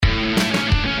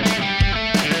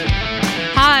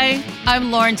I'm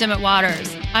Lauren Dimmitt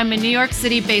Waters. I'm a New York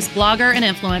City-based blogger and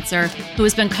influencer who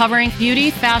has been covering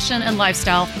beauty, fashion, and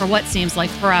lifestyle for what seems like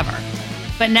forever.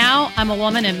 But now I'm a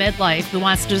woman in midlife who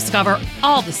wants to discover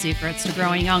all the secrets to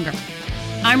growing younger.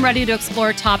 I'm ready to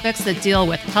explore topics that deal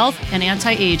with health and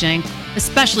anti-aging,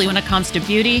 especially when it comes to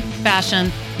beauty, fashion,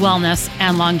 wellness,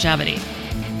 and longevity.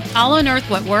 I'll unearth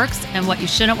what works and what you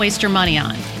shouldn't waste your money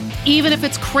on. Even if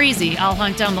it's crazy, I'll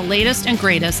hunt down the latest and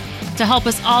greatest to help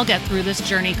us all get through this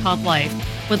journey called life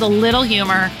with a little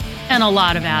humor and a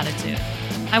lot of attitude.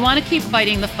 I want to keep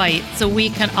fighting the fight so we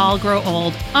can all grow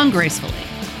old ungracefully.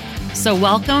 So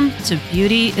welcome to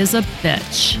Beauty is a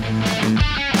Bitch.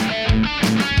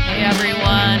 Hey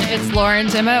everyone, it's Lauren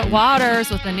Dimmitt Waters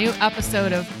with a new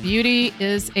episode of Beauty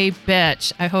is a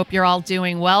Bitch. I hope you're all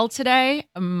doing well today.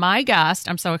 My guest,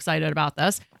 I'm so excited about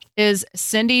this, is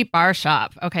Cindy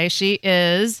Barshop. Okay, she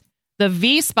is the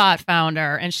V-Spot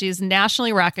founder, and she's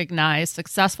nationally recognized,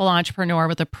 successful entrepreneur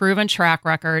with a proven track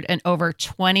record and over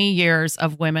 20 years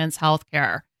of women's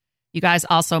healthcare. You guys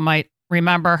also might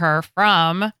remember her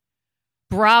from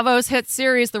Bravo's hit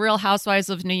series, The Real Housewives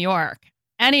of New York.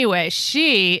 Anyway,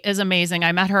 she is amazing.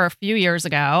 I met her a few years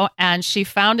ago, and she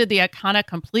founded the iconic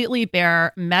Completely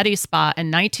Bare Medi-Spa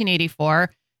in 1984,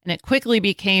 and it quickly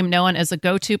became known as a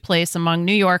go-to place among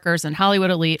New Yorkers and Hollywood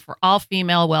elite for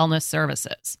all-female wellness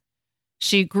services.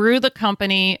 She grew the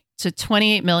company to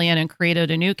 $28 million and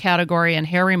created a new category in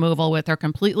hair removal with her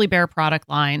Completely Bare product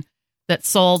line that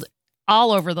sold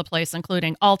all over the place,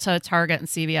 including Ulta, Target, and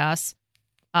CVS.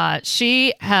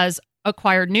 She has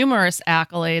acquired numerous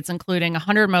accolades, including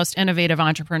 100 Most Innovative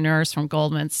Entrepreneurs from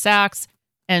Goldman Sachs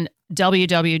and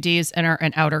WWD's Inner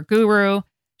and Outer Guru.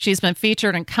 She's been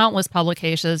featured in countless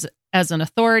publications as an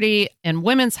authority in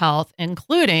women's health,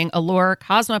 including Allure,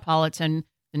 Cosmopolitan,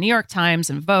 the New York Times,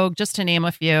 and Vogue, just to name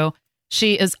a few.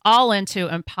 She is all into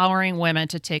empowering women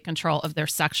to take control of their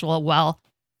sexual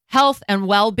health and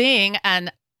well-being.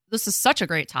 And this is such a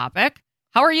great topic.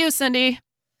 How are you, Cindy?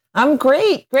 I'm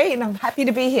great. And I'm happy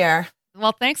to be here.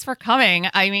 Well, thanks for coming.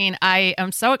 I mean, I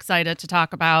am so excited to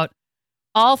talk about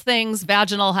all things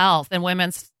vaginal health and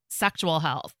women's sexual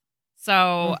health.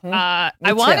 So I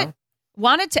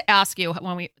wanted to ask you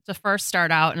to first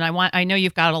start out, and I know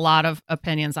you've got a lot of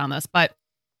opinions on this, but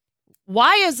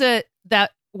why is it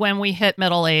that when we hit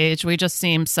middle age, we just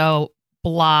seem so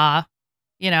blah,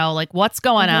 like what's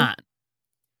going on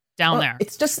down there?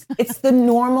 It's the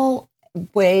normal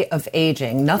way of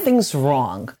aging. Nothing's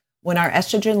wrong. When our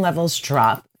estrogen levels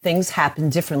drop, things happen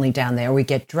differently down there. We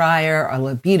get drier, our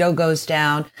libido goes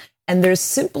down, and there's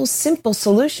simple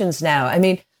solutions now. I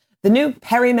mean, the new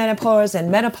perimenopause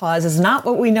and menopause is not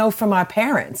what we know from our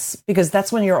parents, because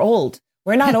that's when you're old.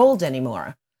 We're not old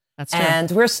anymore. That's true. And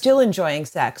we're still enjoying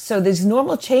sex. So these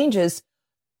normal changes,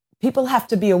 people have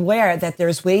to be aware that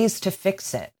there's ways to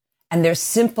fix it. And there's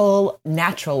simple,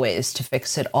 natural ways to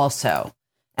fix it also.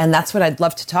 And that's what I'd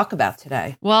love to talk about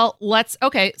today. Well, let's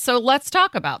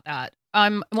talk about that.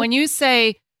 When you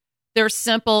say there's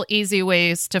simple, easy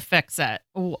ways to fix it,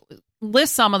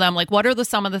 list some of them. Like, what are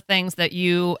some of the things that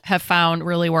you have found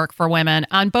really work for women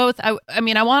on both? I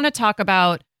want to talk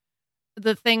about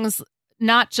the things,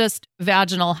 not just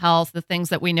vaginal health, the things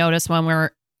that we notice when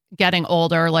we're getting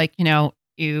older, like,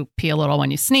 you pee a little when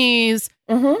you sneeze.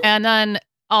 And then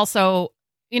also,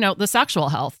 the sexual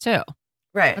health too.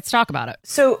 Right. Let's talk about it.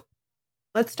 So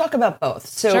let's talk about both.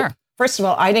 So sure. First of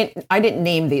all, I didn't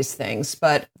name these things,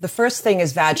 but the first thing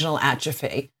is vaginal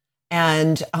atrophy.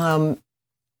 And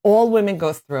all women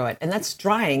go through it, and that's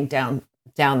drying down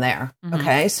there.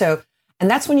 Okay. So, and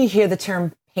that's when you hear the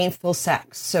term painful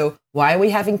sex. So why are we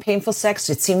having painful sex?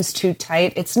 It seems too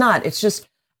tight. It's not. It's just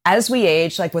as we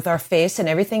age, like with our face and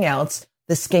everything else,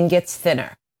 the skin gets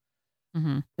thinner.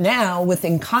 Now with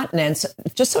incontinence,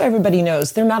 just so everybody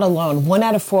knows, they're not alone. 1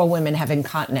 out of 4 women have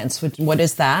incontinence. What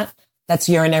is that? That's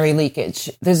urinary leakage.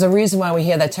 There's a reason why we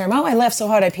hear that term. Oh, I laughed so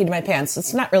hard I peed my pants.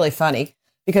 It's not really funny,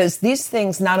 because these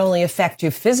things not only affect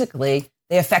you physically,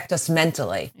 they affect us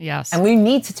mentally. Yes. And we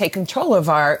need to take control of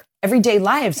our everyday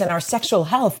lives and our sexual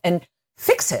health and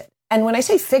fix it. And when I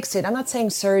say fix it, I'm not saying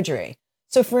surgery.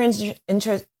 So for an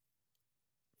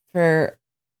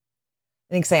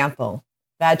example,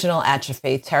 vaginal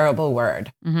atrophy, terrible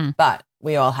word, but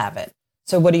we all have it.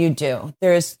 So what do?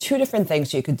 There's 2 different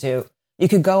things you could do. You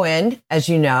could go in, as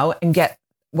you know, and get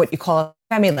what you call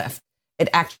a FemiLift. It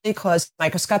actually causes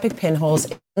microscopic pinholes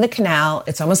in the canal.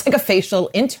 It's almost like a facial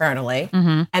internally,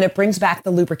 and it brings back the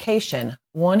lubrication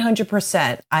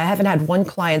 100%. I haven't had one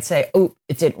client say, oh,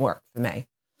 it didn't work for me.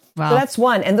 Wow. So that's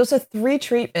one. And those are 3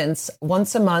 treatments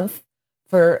once a month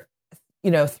for,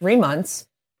 3 months.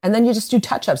 And then you just do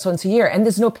touch-ups once a year, and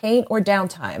there's no pain or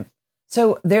downtime.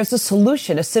 So there's a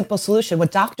solution, a simple solution.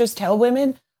 What doctors tell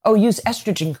women, oh, use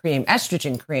estrogen cream,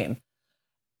 estrogen cream.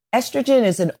 Estrogen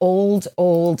is an old,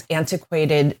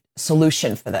 antiquated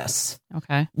solution for this.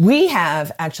 Okay. We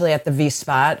have actually at the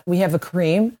V-Spot, we have a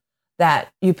cream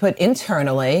that you put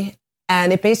internally,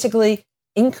 and it basically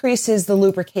increases the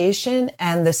lubrication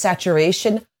and the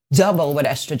saturation double what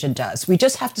estrogen does. We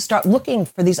just have to start looking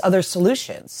for these other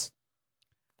solutions.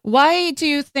 Why do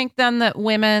you think then that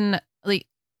women, like,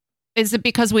 is it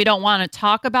because we don't want to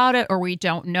talk about it, or we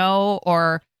don't know,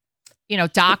 or, you know,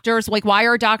 doctors, like, why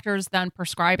are doctors then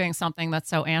prescribing something that's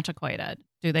so antiquated?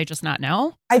 Do they just not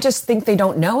know? I just think they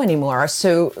don't know anymore.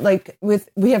 So like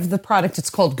we have the product, it's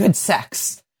called Good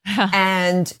Sex.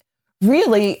 And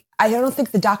really, I don't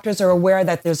think the doctors are aware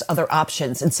that there's other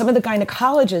options. And some of the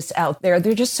gynecologists out there,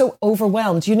 they're just so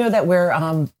overwhelmed. You know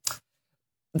that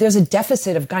there's a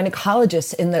deficit of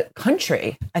gynecologists in the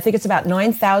country. I think it's about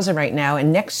 9,000 right now.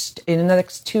 And in the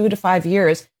next 2 to 5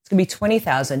 years, it's going to be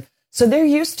 20,000. So they're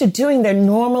used to doing their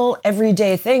normal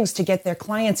everyday things to get their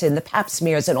clients in, the pap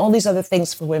smears and all these other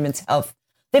things for women's health.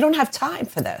 They don't have time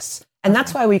for this. And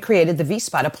that's why we created the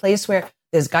V-Spot, a place where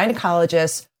there's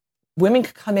gynecologists, women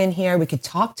could come in here, we could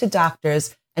talk to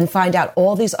doctors and find out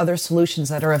all these other solutions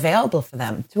that are available for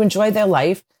them to enjoy their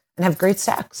life and have great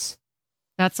sex.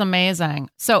 That's amazing.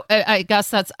 So I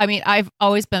guess I've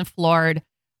always been floored.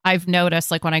 I've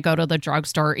noticed, like, when I go to the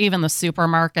drugstore, even the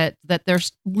supermarket, that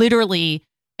there's literally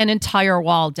an entire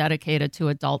wall dedicated to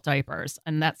adult diapers.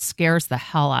 And that scares the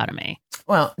hell out of me.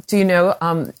 Well, do you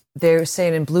know, they're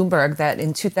saying in Bloomberg that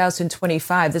in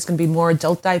 2025, there's going to be more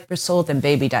adult diapers sold than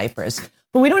baby diapers.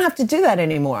 But we don't have to do that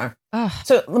anymore. Ugh.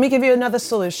 So let me give you another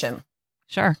solution.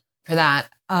 Sure. For that.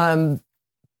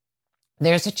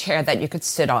 There's a chair that you could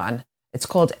sit on. It's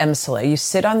called Emsala. You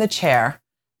sit on the chair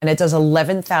and it does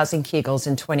 11,000 Kegels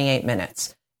in 28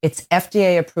 minutes. It's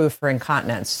FDA approved for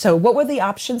incontinence. So what were the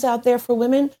options out there for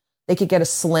women? They could get a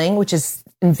sling, which is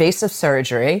invasive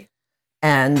surgery,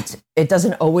 and it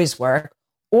doesn't always work.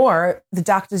 Or the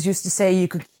doctors used to say you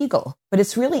could Kegel, but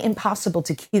it's really impossible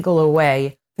to Kegel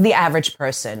away for the average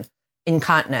person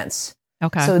incontinence.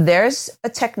 Okay. So there's a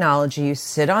technology. You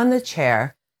sit on the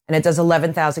chair and it does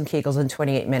 11,000 Kegels in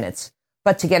 28 minutes.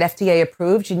 But to get FDA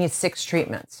approved, you need 6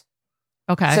 treatments.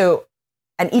 Okay. So,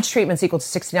 and each treatment's equal to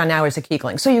 69 hours of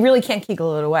Kegling. So you really can't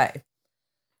Kegel it away.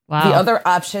 Wow. The other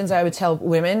options I would tell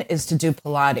women is to do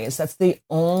Pilates. That's the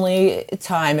only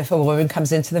time if a woman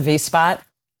comes into the V-Spot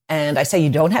and I say you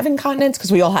don't have incontinence,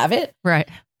 because we all have it. Right.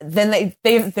 Then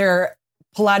they're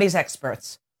Pilates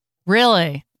experts.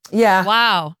 Really? Yeah.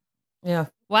 Wow. Yeah.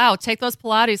 Wow. Take those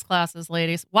Pilates classes,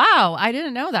 ladies. Wow. I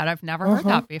didn't know that. I've never heard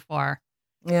that before.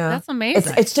 Yeah. That's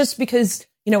amazing. It's just because,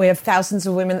 you know, we have thousands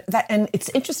of women and it's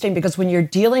interesting because when you're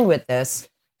dealing with this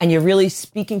and you're really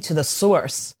speaking to the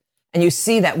source and you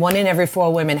see that 1 in every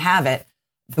 4 women have it,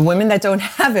 the women that don't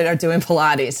have it are doing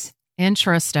Pilates.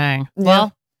 Interesting. Yeah.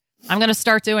 Well, I'm going to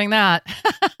start doing that.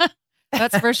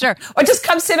 That's for sure. Or just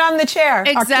come sit on the chair.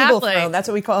 Exactly. Our Kegel throne, that's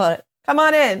what we call it. Come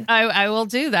on in. I will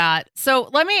do that. So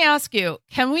let me ask you,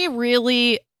 can we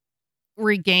really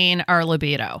regain our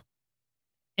libido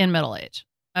in middle age?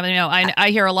 I mean, you know, I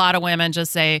hear a lot of women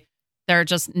just say they're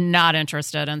just not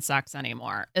interested in sex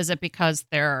anymore. Is it because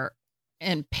they're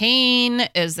in pain?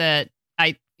 Is it,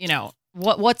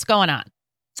 what's going on?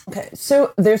 Okay,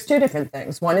 so there's 2 different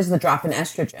things. One is the drop in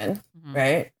estrogen,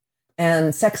 right?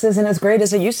 And sex isn't as great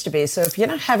as it used to be. So if you're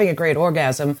not having a great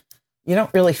orgasm, you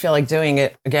don't really feel like doing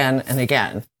it again and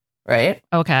again, right?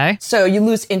 Okay. So you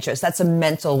lose interest. That's a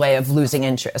mental way of losing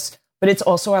interest. But it's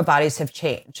also our bodies have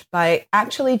changed. By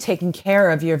actually taking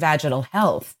care of your vaginal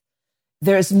health,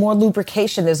 there's more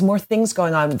lubrication. There's more things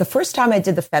going on. The first time I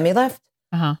did the FemiLift,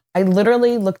 I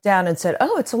literally looked down and said,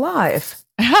 oh, it's alive.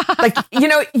 Like,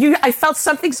 I felt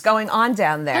something's going on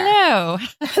down there.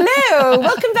 Hello,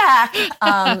 welcome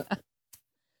back.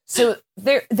 So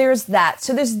there's that.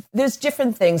 So there's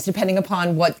different things depending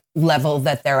upon what level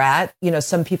that they're at. You know,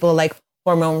 some people like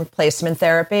hormone replacement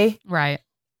therapy. Right.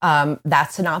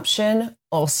 That's an option.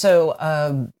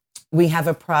 Also, we have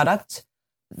a product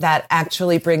that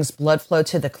actually brings blood flow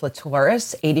to the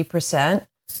clitoris, 80%.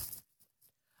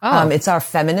 Oh. It's our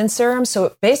feminine serum.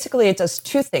 So basically it does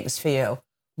 2 things for you.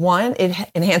 One, it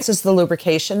enhances the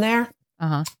lubrication there.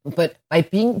 But by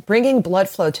bringing blood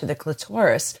flow to the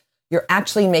clitoris, you're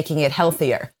actually making it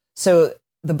healthier. So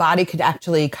the body could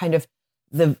actually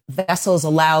the vessels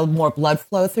allow more blood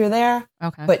flow through there.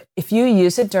 Okay. But if you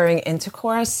use it during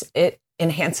intercourse, it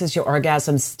enhances your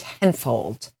orgasms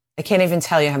tenfold. I can't even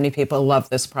tell you how many people love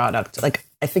this product. Like,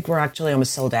 I think we're actually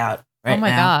almost sold out right now. Oh my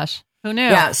gosh. Who knew?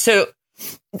 Yeah. So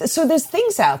So there's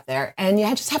things out there, and you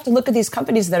just have to look at these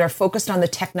companies that are focused on the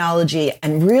technology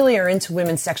and really are into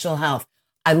women's sexual health.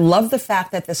 I love the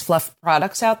fact that there's fluff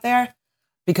products out there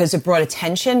because it brought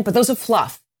attention, but those are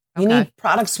fluff. You need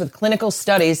products with clinical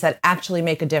studies that actually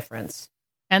make a difference.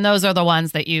 And those are the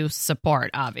ones that you support,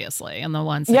 obviously, and the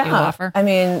ones that you offer. I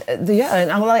mean,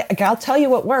 and I'll tell you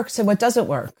what works and what doesn't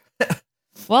work.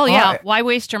 Well, yeah. Why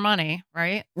waste your money,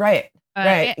 right? Right.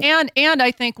 Right. And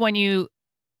I think when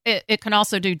it can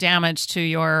also do damage to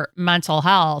your mental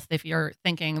health if you're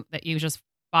thinking that you just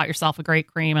bought yourself a great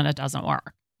cream and it doesn't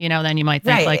work. Then you might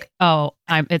think like, oh,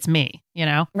 it's me,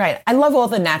 Right. I love all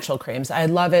the natural creams. I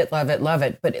love it, love it, love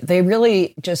it. But they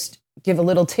really just give a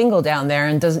little tingle down there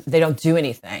and they don't do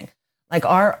anything. Like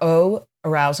our O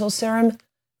arousal serum,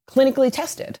 clinically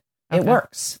tested. It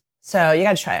works. So you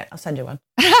got to try it. I'll send you one.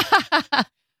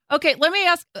 Okay, let me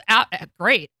ask.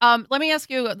 Great. Let me ask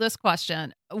you this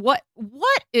question: What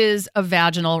is a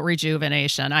vaginal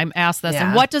rejuvenation? I'm asked this,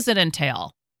 and what does it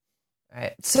entail?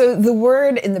 Right. So the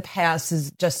word in the past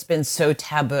has just been so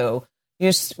taboo.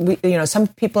 Some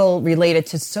people relate it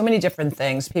to so many different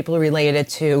things. People relate it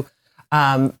to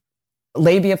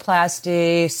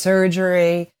labiaplasty,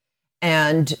 surgery.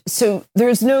 And so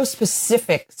there's no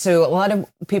specific. So a lot of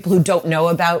people who don't know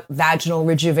about vaginal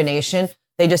rejuvenation,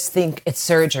 they just think it's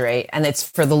surgery and it's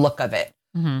for the look of it.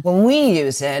 Mm-hmm. When we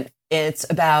use it, it's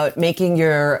about making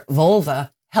your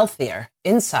vulva healthier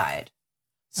inside.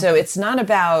 So it's not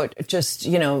about just,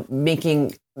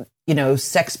 making,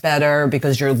 sex better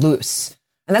because you're loose.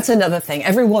 And that's another thing.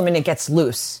 Every woman, it gets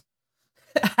loose.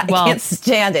 I can't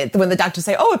stand it when the doctors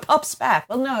say, oh, it pops back.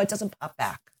 Well, no, it doesn't pop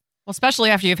back. Well, especially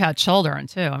after you've had children,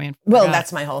 too. I mean,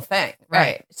 that's my whole thing.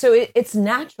 Right. So it's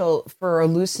natural for a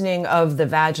loosening of the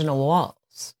vaginal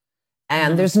walls.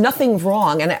 And there's nothing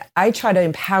wrong. And I try to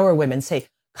empower women, say,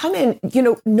 come in.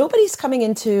 Nobody's coming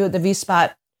into the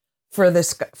V-Spot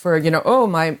oh,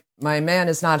 my man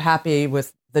is not happy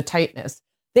with the tightness.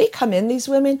 They come in, these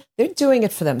women, they're doing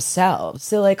it for themselves.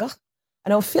 They're like, oh, I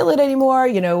don't feel it anymore.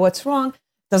 What's wrong?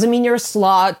 Doesn't mean you're a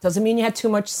slut. Doesn't mean you had too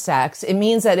much sex. It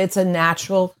means that it's a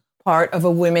natural part of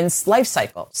a woman's life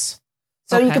cycles.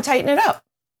 So you can tighten it up.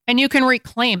 And you can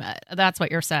reclaim it. That's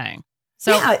what you're saying.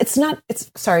 So yeah,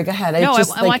 sorry, go ahead.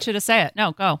 I want you to say it.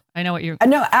 No, go. I know what you're.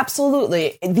 No,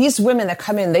 absolutely. These women that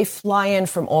come in, they fly in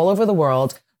from all over the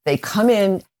world. They come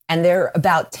in and they're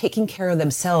about taking care of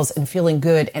themselves and feeling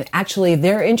good. And actually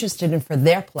they're interested in for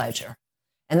their pleasure.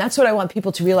 And that's what I want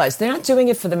people to realize. They're not doing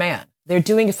it for the man. They're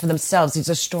doing it for themselves.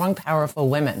 These are strong, powerful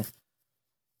women.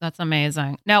 That's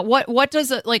amazing. Now, what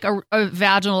does it like a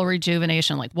vaginal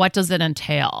rejuvenation? Like, what does it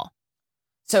entail?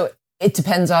 So it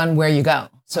depends on where you go.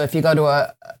 So if you go to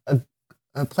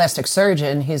a plastic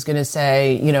surgeon, he's going to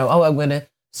say, I'm going to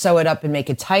sew it up and make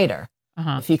it tighter.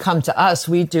 Uh-huh. If you come to us,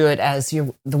 we do it as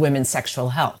the women's sexual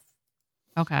health.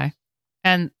 Okay.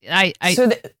 And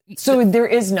so there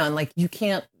is none. Like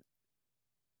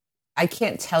I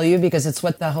can't tell you because it's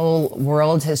what the whole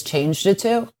world has changed it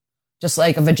to. Just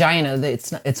like a vagina,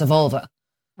 it's a vulva.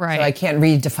 Right. So I can't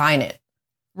redefine it.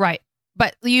 Right.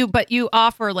 But you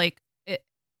offer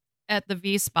at the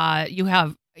V-Spot, you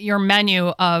have your menu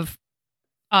of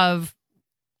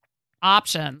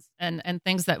options and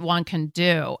things that one can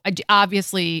do.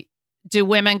 Obviously, do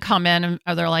women come in and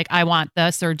are they like, I want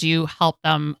this, or do you help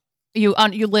them? You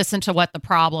listen to what the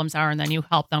problems are and then you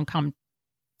help them come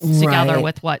together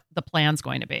with what the plan's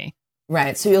going to be.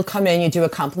 Right. So you'll come in, you do a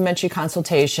complimentary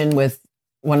consultation with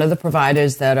one of the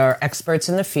providers that are experts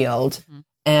in the field. Mm-hmm.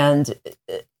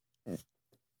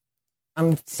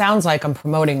 And sounds like I'm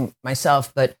promoting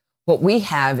myself, but what we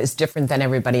have is different than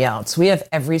everybody else. We have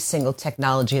every single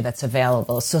technology that's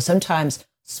available. So sometimes,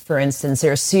 for instance,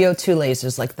 there are CO2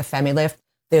 lasers like the FemiLift.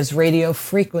 There's radio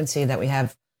frequency that we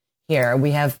have here.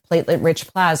 We have platelet-rich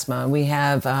plasma. We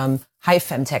have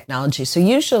HiFem technology. So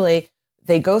usually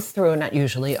they go through, not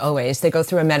usually, always, they go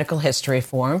through a medical history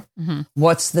form. Mm-hmm.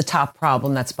 What's the top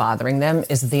problem that's bothering them?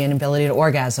 Is it the inability to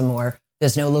orgasm, or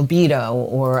there's no libido,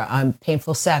 or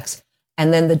painful sex?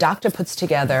 And then the doctor puts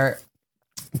together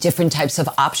different types of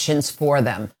options for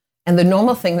them. And the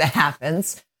normal thing that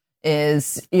happens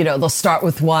is, they'll start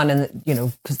with one and,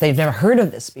 because they've never heard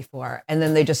of this before. And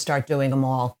then they just start doing them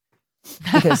all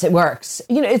because it works.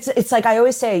 It's like I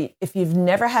always say, if you've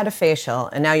never had a facial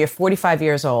and now you're 45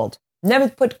 years old, never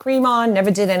put cream on, never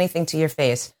did anything to your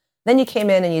face, then you came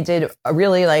in and you did a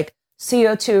really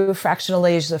CO2 fractional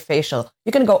laser facial,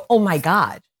 you're going to go, oh my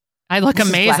God. I look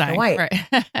amazing. Black and white.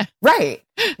 Right. Right.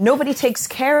 Nobody takes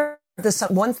care of this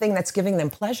one thing that's giving them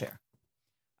pleasure.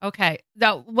 Okay.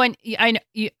 Now, when I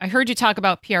heard you talk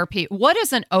about PRP, what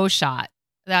is an O shot?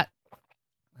 Right.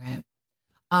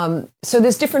 So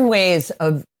there's different ways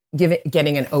of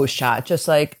getting an O shot, just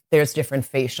like there's different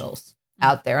facials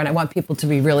out there. And I want people to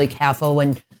be really careful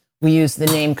when we use the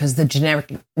name, because the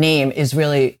generic name is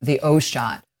really the O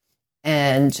shot.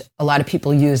 And a lot of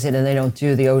people use it and they don't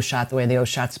do the O shot the way the O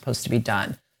shot's supposed to be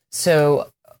done.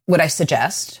 So what I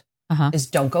suggest is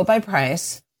don't go by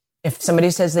price. If somebody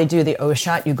says they do the O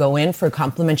shot, you go in for a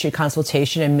complimentary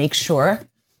consultation and make sure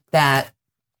that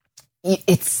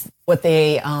it's what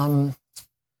they, what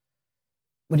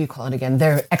do you call it again?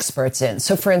 They're experts in.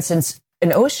 So for instance,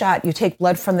 an O shot, you take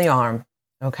blood from the arm,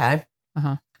 okay?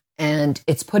 And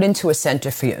it's put into a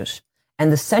centrifuge.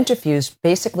 And the centrifuge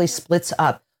basically splits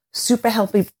up super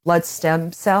healthy blood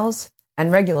stem cells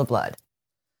and regular blood.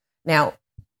 Now,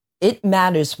 it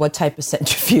matters what type of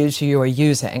centrifuge you are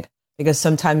using, because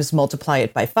sometimes multiply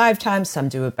it by 5 times, some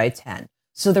do it by 10.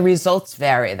 So the results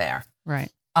vary there.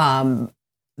 Right.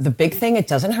 The big thing, it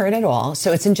doesn't hurt at all.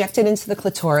 So it's injected into the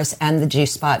clitoris and the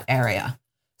G-spot area.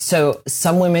 So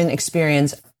some women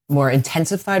experience more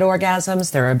intensified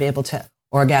orgasms. They're able to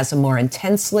orgasm more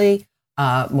intensely,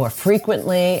 more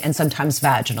frequently, and sometimes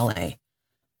vaginally.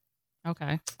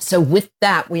 Okay. So with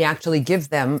that, we actually give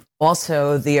them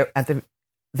also the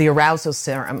arousal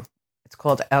serum. It's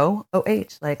called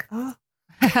OH, like, oh.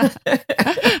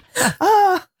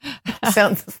 Oh.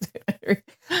 Sounds stupid.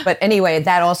 But anyway,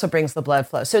 that also brings the blood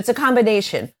flow. So it's a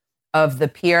combination of the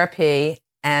PRP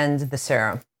and the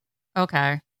serum.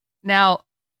 Okay. Now,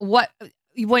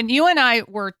 when you and I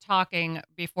were talking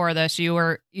before this,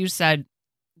 you said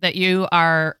that you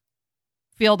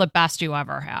feel the best you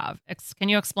ever have. Can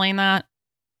you explain that?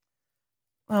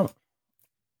 Well,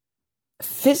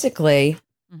 physically,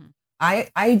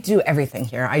 I do everything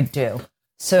here. I do.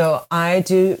 So I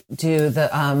do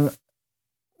the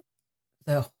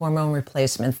hormone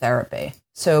replacement therapy.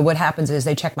 So what happens is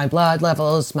they check my blood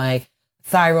levels, my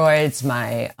thyroids,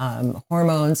 my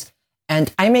hormones,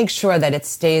 and I make sure that it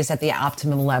stays at the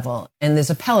optimum level. And there's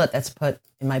a pellet that's put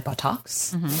in my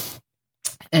buttocks,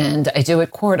 and I do it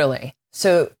quarterly.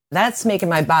 So that's making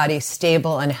my body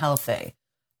stable and healthy.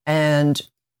 And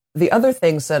the other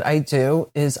things that I do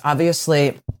is,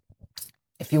 obviously,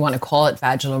 if you want to call it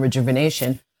vaginal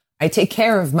rejuvenation, I take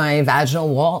care of my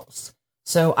vaginal walls.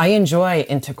 So I enjoy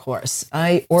intercourse.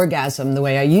 I orgasm the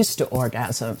way I used to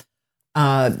orgasm.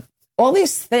 All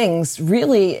these things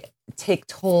really take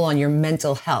toll on your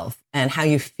mental health and how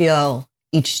you feel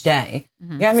each day.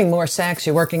 You're having more sex,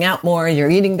 you're working out more, you're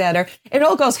eating better. It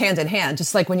all goes hand in hand,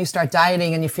 just like when you start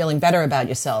dieting and you're feeling better about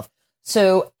yourself.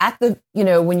 So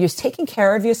when you're taking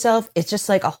care of yourself, it's just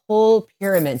like a whole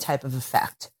pyramid type of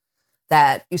effect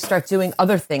that you start doing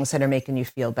other things that are making you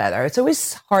feel better. It's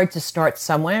always hard to start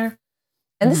somewhere.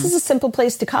 And this is a simple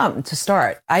place to come to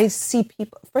start. I see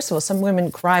people, first of all, some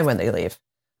women cry when they leave.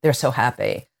 They're so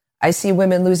happy. I see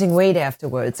women losing weight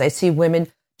afterwards. I see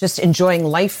women just enjoying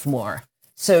life more.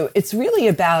 So it's really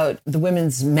about the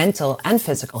women's mental and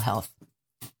physical health.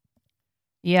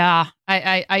 Yeah,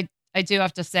 I do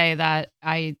have to say that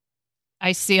I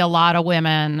see a lot of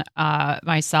women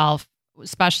myself,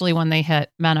 especially when they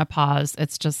hit menopause.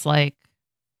 It's just like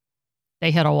they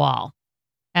hit a wall,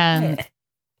 and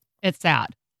it's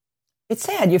sad. It's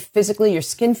sad. Your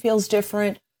skin feels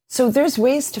different. So there's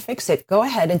ways to fix it. Go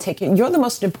ahead and take it. You're the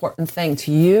most important thing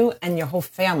to you and your whole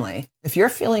family. If you're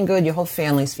feeling good, your whole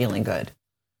family's feeling good.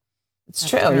 It's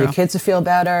true. Your kids will feel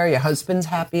better. Your husband's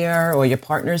happier, or your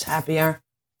partner's happier.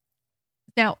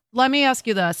 Now, let me ask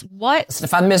you this. Listen,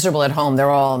 if I'm miserable at home, they're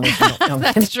all miserable. No,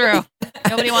 that's true.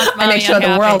 Nobody wants mommy I make sure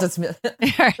unhappy. the world is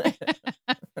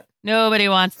Nobody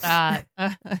wants that.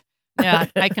 Yeah,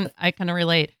 I can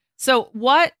relate. So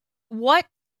what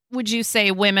would you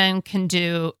say women can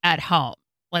do at home?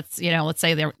 Let's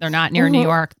say they're not near New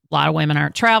York. A lot of women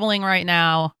aren't traveling right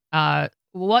now.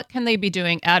 What can they be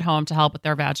doing at home to help with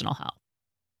their vaginal health?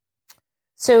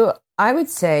 So I would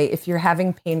say, if you're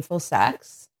having painful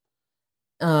sex,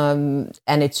 and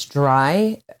it's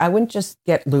dry, I wouldn't just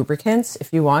get lubricants.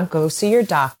 If you want, go see your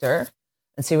doctor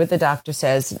and see what the doctor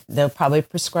says. They'll probably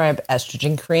prescribe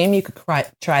estrogen cream. You could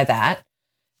try that.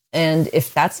 And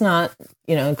if that's not,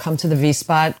 come to the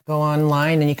V-Spot, go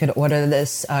online, and you could order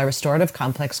this restorative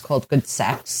complex called Good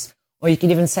Sex. Or you could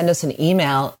even send us an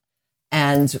email,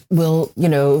 and we'll,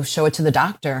 show it to the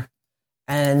doctor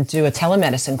and do a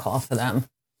telemedicine call for them.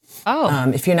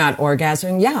 Oh. If you're not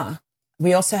orgasming, yeah.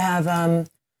 We also have,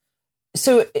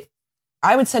 so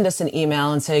I would send us an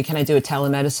email and say, can I do a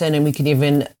telemedicine? And we could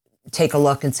even take a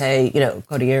look and say,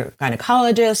 go to your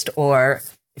gynecologist, or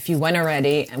if you went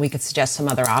already, and we could suggest some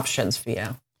other options for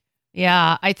you.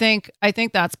 Yeah, I think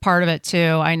that's part of it too.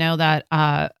 I know that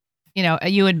you know,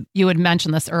 you would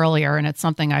mention this earlier, and it's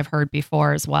something I've heard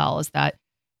before as well, is that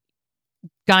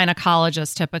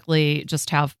gynecologists typically just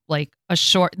have like a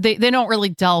short, they don't really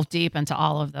delve deep into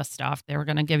all of this stuff. They were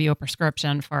going to give you a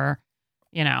prescription for,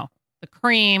 you know, the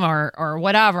cream or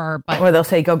whatever, but or they'll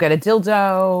say, go get a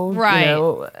dildo. Right. You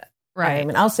know, right. I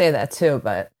mean, I'll say that too,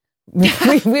 but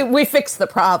we fix the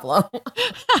problem.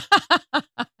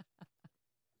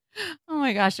 Oh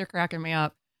my gosh, you're cracking me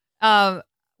up.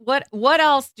 What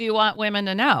else do you want women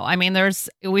to know? I mean,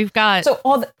 we've got so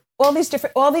all these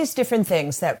different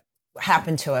things that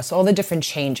happen to us, all the different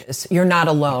changes. You're not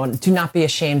alone. Do not be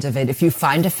ashamed of it. If you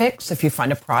find a fix, if you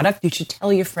find a product, you should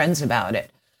tell your friends about it.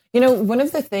 You know, one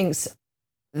of the things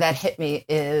that hit me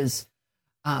is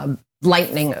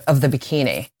lightening of the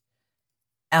bikini.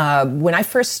 When I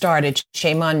first started,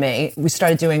 shame on me, we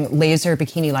started doing laser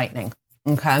bikini lightening.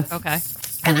 Okay.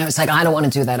 And I was like, I don't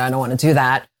want to do that. I don't want to do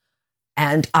that.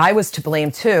 And I was to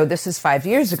blame too. This is 5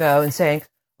 years ago, and saying,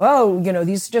 oh, you know,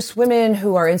 these are just women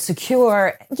who are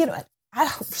insecure. You know,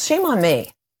 shame on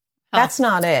me. Huh. That's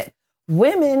not it.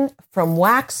 Women, from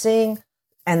waxing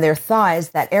and their thighs,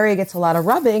 that area gets a lot of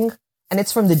rubbing, and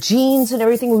it's from the jeans and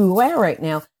everything we wear right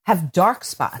now, have dark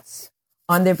spots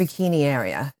on their bikini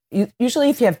area. Usually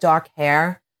if you have dark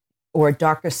hair or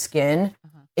darker skin,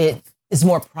 it is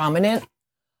more prominent,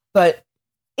 but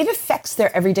it affects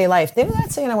their everyday life. They're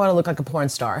not saying I want to look like a porn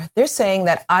star. They're saying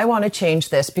that I want to change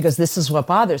this because this is what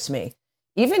bothers me.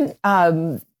 Even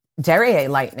Derriere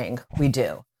lightening, we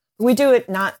do. We do it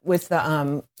not with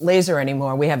the laser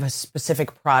anymore. We have a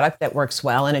specific product that works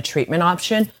well and a treatment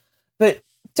option. But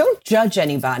don't judge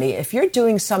anybody. If you're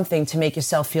doing something to make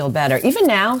yourself feel better, even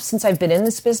now, since I've been in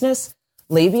this business,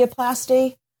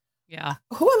 labiaplasty, yeah.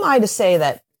 Who am I to say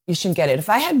that you shouldn't get it? If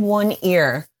I had one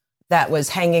ear that was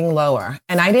hanging lower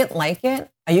and I didn't like it,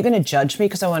 are you going to judge me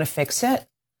because I want to fix it?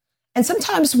 And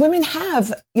sometimes women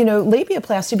have, you know,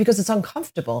 labiaplasty because it's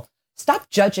uncomfortable. Stop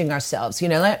judging ourselves. You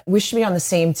know, we should be on the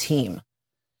same team.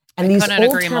 And these old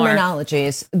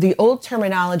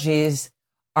terminologies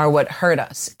are what hurt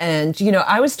us. And, you know,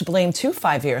 I was to blame too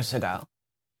 5 years ago.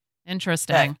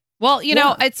 Interesting. Well, you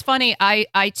know, it's funny.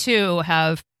 I too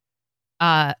have,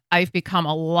 I've become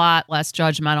a lot less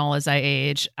judgmental as I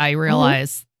age. I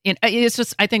realize it's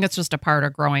just, I think it's just a part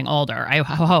of growing older. I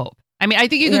hope. I mean, I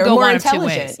think you could go one of two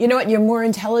ways. You know what? You're more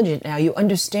intelligent now. You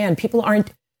understand.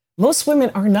 Most women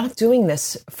are not doing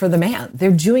this for the man. They're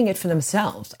doing it for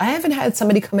themselves. I haven't had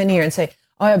somebody come in here and say,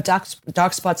 oh, I have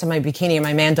dark spots on my bikini and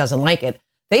my man doesn't like it.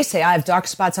 They say, I have dark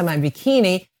spots on my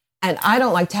bikini and I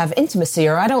don't like to have intimacy,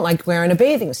 or I don't like wearing a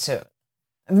bathing suit.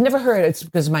 I've never heard it's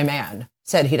because my man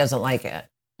said he doesn't like it.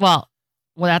 Well,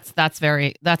 that's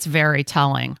very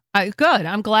telling. Good.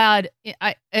 I'm glad.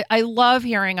 I love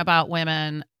hearing about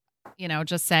women, you know,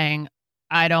 just saying,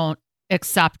 I don't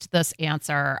accept this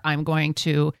answer. I'm going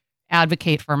to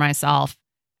advocate for myself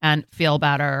and feel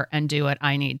better and do what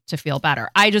I need to feel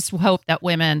better. I just hope that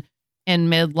women in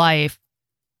midlife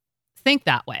think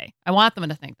that way. I want them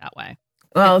to think that way.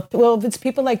 Well, if it's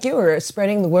people like you who are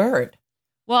spreading the word.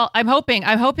 Well, I'm hoping,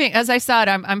 as I said,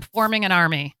 I'm forming an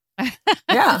army.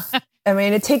 Yeah. I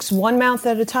mean, it takes one mouth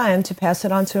at a time to pass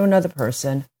it on to another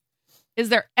person. Is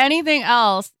there anything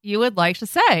else you would like to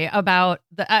say about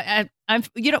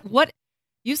you know what?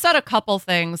 You said a couple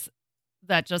things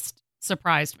that just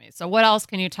surprised me. So what else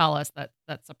can you tell us that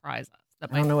surprised us?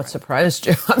 I don't know what surprised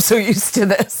you. I'm so used to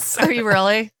this. Are you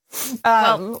really?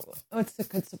 What's a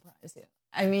good surprise? Yeah.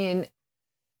 I mean,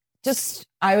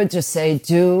 I would just say,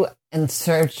 do and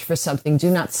search for something.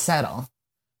 Do not settle.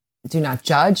 Do not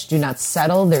judge. Do not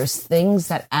settle. There's things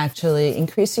that actually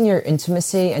increasing your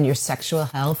intimacy and your sexual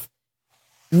health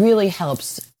really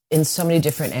helps in so many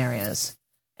different areas.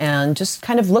 And just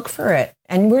kind of look for it.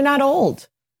 And we're not old.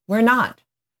 We're not.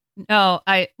 No,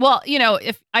 you know,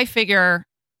 I figure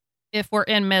if we're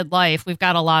in midlife, we've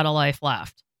got a lot of life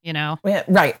left, you know?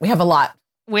 Right. We have a lot.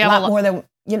 We have a lot more than,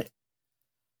 you know.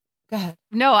 Go ahead.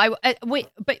 No, wait,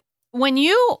 but when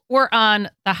you were on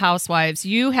The Housewives,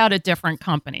 you had a different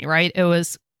company, right? It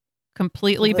was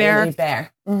Completely Bare.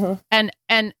 Mm-hmm.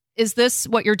 And is this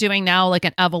what you're doing now, like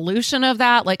an evolution of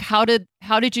that? Like, how did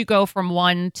you go from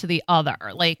one to the other?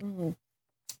 Like,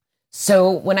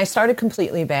 so when I started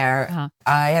Completely Bare,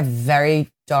 I have very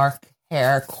dark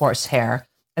hair, coarse hair,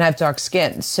 and I have dark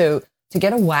skin. So to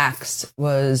get a wax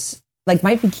was like,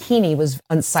 my bikini was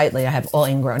unsightly. I have all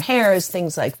ingrown hairs,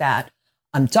 things like that,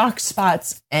 dark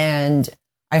spots. And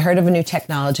I heard of a new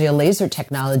technology, a laser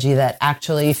technology that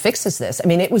actually fixes this. I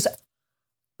mean,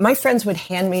 my friends would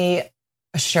hand me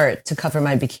a shirt to cover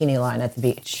my bikini line at the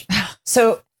beach.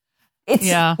 So It's,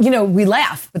 we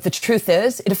laugh, but the truth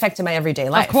is it affected my everyday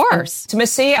life. Of course. And to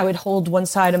Missy, I would hold one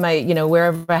side of my,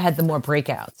 wherever I had the more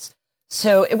breakouts.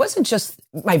 So it wasn't just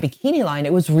my bikini line.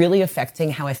 It was really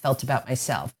affecting how I felt about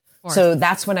myself. So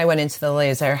that's when I went into the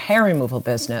laser hair removal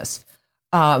business.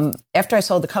 After I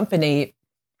sold the company,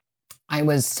 I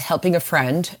was helping a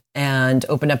friend and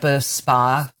opened up a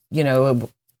spa, a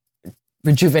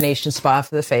rejuvenation spa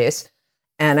for the face.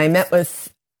 And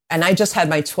I just had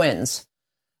my twins.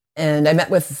 And I met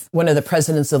with one of the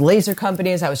presidents of the laser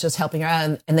companies. I was just helping her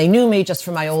out. And they knew me just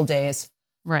from my old days.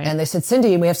 Right. And they said,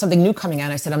 Cindy, we have something new coming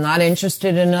out. I said, I'm not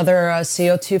interested in another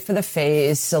CO2 for the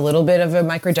face, a little bit of a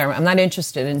microderma. I'm not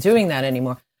interested in doing that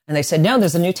anymore. And they said, no,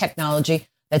 there's a new technology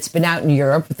that's been out in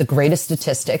Europe with the greatest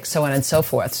statistics, so on and so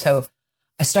forth. So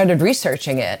I started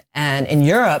researching it. And in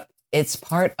Europe, it's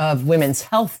part of women's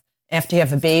health. After you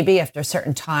have a baby, after a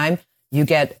certain time, you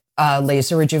get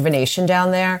laser rejuvenation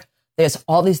down there. There's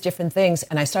all these different things.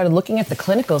 And I started looking at the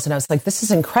clinicals and I was like, this is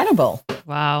incredible.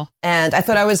 Wow. And I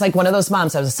thought I was like one of those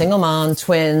moms. I was a single mom,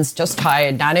 twins, just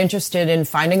tired, not interested in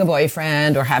finding a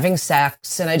boyfriend or having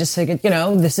sex. And I just figured,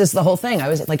 this is the whole thing. I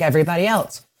was like everybody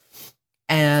else.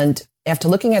 And after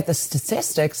looking at the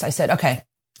statistics, I said, okay.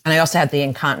 And I also had the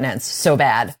incontinence so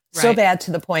bad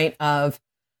to the point of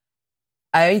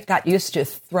I got used to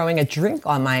throwing a drink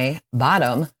on my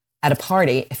bottom at a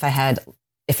party if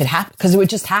it happened, because it would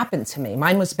just happen to me.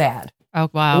 Mine was bad. Oh,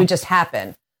 wow. It would just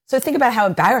happen. So think about how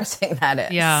embarrassing that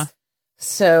is. Yeah.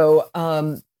 So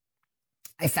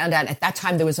I found out at that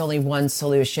time there was only one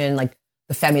solution, like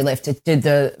the FemiLift. It did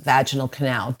the vaginal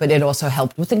canal, but it also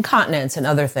helped with incontinence and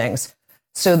other things.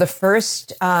 So the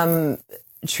first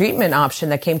treatment option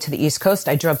that came to the East Coast,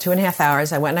 I drove 2.5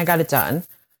 hours. I went and I got it done.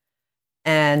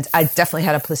 And I definitely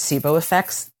had a placebo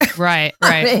effect. Right.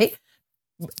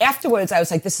 Afterwards, I was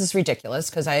like, this is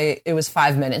ridiculous because it was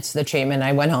 5 minutes, the treatment.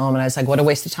 I went home and I was like, what a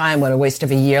waste of time. What a waste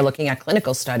of a year looking at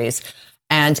clinical studies.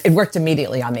 And it worked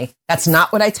immediately on me. That's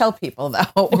not what I tell people,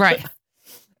 though. Right.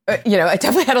 I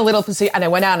definitely had a little placebo. And I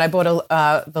went out and I bought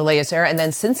the laser. And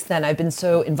then since then, I've been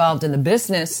so involved in the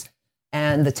business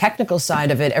and the technical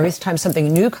side of it. Every time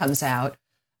something new comes out,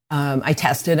 I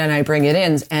test it and I bring it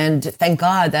in. And thank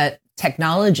God that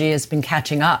technology has been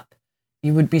catching up.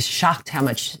 You would be shocked how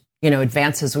much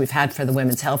advances we've had for the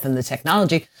women's health and the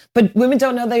technology, but women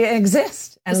don't know they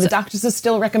exist. And the doctors are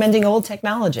still recommending old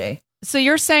technology. So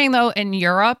you're saying, though, in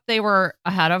Europe, they were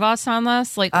ahead of us on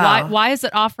this? Like, why is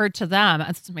it offered to them?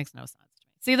 This makes no sense to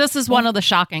me. See, this is one of the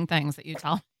shocking things that you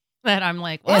tell me that I'm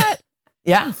like, what?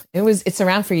 Yeah, it's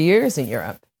around for years in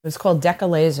Europe. It was called Deca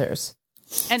Lasers.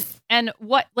 And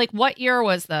what year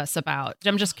was this about?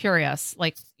 I'm just curious.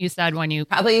 Like you said, when you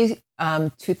probably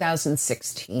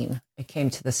 2016 it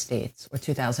came to the States, or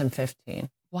 2015.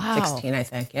 Wow, 16, I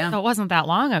think. Yeah, so it wasn't that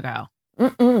long ago.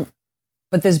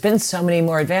 But there's been so many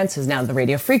more advances now. The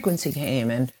radio frequency came,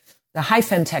 and the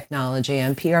HiFem technology,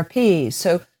 and PRP.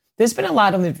 So there's been a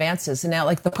lot of advances, and now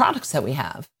like the products that we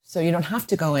have. So you don't have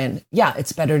to go in. Yeah,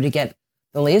 it's better to get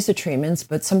the laser treatments,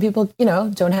 but some people,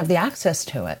 don't have the access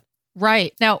to it.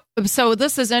 Right. Now, so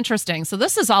this is interesting. So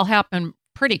this has all happened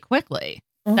pretty quickly.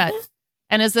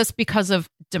 And is this because of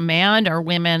demand? Are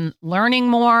women learning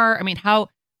more? I mean, how,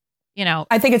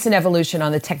 I think it's an evolution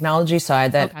on the technology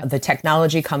side that the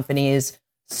technology companies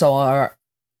saw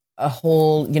a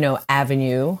whole,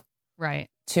 avenue right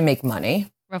to make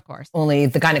money. Of course. Only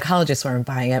the gynecologists weren't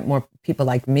buying it. More people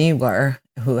like me were,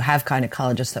 who have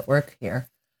gynecologists that work here.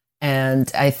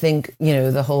 And I think,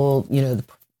 the whole,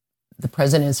 the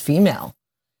president is female.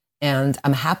 And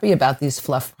I'm happy about these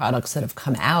fluff products that have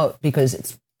come out because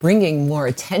it's bringing more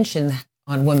attention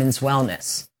on women's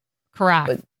wellness. Correct.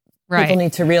 But right. People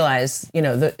need to realize,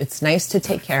 that it's nice to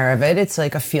take care of it. It's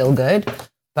like a feel good.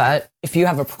 But if you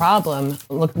have a problem,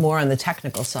 look more on the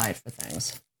technical side for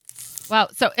things. Well,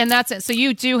 so, and that's it. So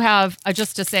you do have,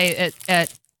 just to say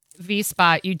at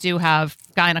V-Spot, you do have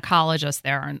gynecologists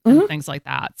there and things like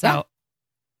that. So,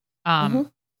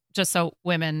 just so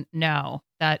women know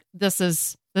that this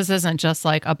isn't just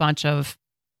like a bunch of,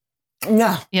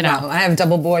 no, I have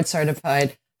double board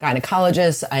certified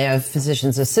gynecologists. I have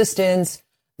physician's assistants,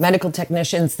 medical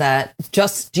technicians that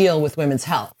just deal with women's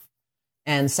health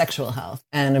and sexual health.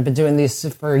 And I've been doing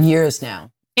these for years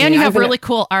now. And you have really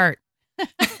cool art.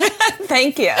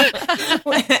 Thank you.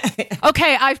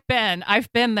 Okay, I've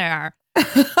been there.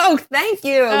 Oh, thank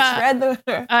you. I know.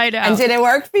 And did it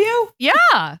work for you?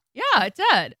 Yeah, it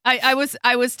did.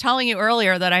 I was telling you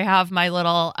earlier that I have my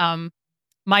little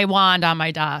my wand on my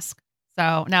desk.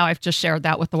 So now I've just shared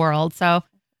that with the world. So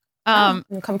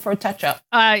come for a touch up.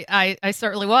 I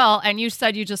certainly will. And you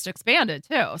said you just expanded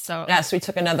too. So yes, we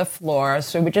took another floor.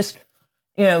 So we just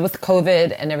with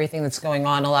COVID and everything that's going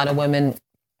on, a lot of women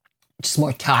just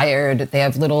more tired. They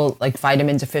have little like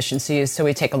vitamin deficiencies. So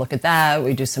we take a look at that.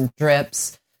 We do some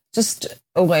drips, just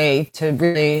a way to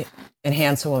really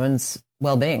enhance a woman's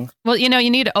well-being. Well, you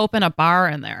need to open a bar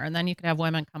in there, and then you could have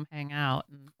women come hang out.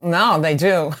 No, they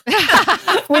do.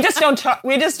 We just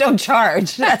don't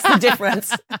charge. That's the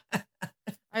difference.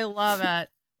 I love it.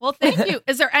 Well, thank you.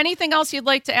 Is there anything else you'd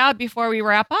like to add before we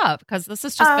wrap up? Because this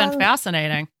has just been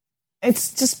fascinating.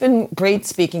 It's just been great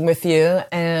speaking with you.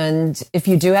 And if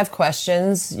you do have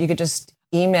questions, you could just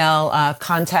email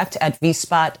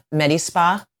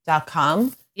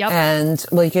contact@vspotmedispa.com. Yep. And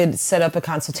you could set up a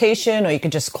consultation, or you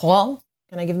could just call.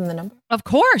 Can I give them the number? Of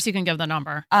course, you can give the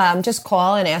number. Just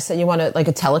call and ask that you want a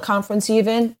teleconference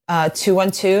even,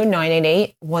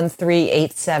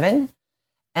 212-988-1387.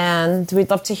 And we'd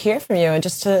love to hear from you and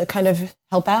just to kind of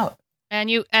help out. And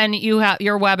you have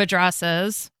your web address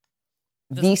is?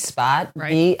 VSpot,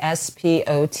 right.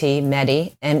 VSPOT,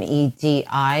 Medi,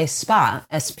 MEDI, Spa,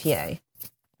 SPA.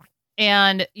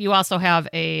 And you also have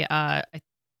we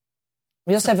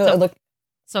also have a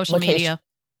social location. Media.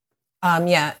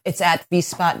 Yeah, it's at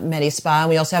VSpot Medi Spa. And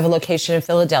we also have a location in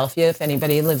Philadelphia if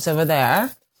anybody lives over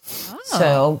there. Oh.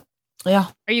 So, yeah.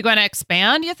 Are you going to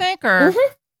expand, you think? Or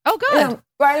Oh, good. Yeah,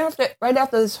 right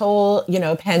after this whole,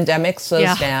 pandemic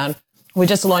slows down, we're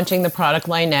just launching the product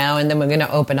line now, and then we're going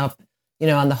to open up,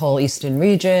 on the whole Eastern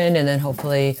region, and then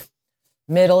hopefully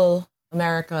Middle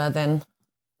America, then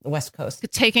the West Coast.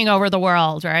 Taking over the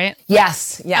world, right?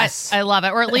 Yes. I love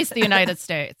it. Or at least the United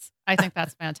States. I think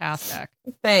that's fantastic.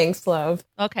 Thanks, love.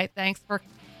 Okay, thanks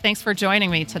for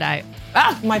joining me today.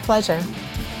 My pleasure.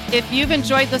 If you've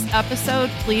enjoyed this episode,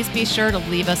 please be sure to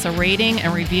leave us a rating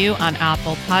and review on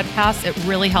Apple Podcasts. It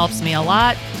really helps me a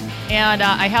lot. And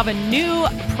I have a new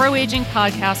Pro Aging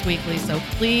Podcast Weekly, so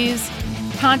please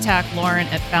contact Lauren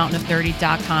at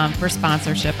fountainof30.com for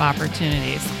sponsorship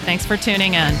opportunities. Thanks for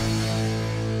tuning in.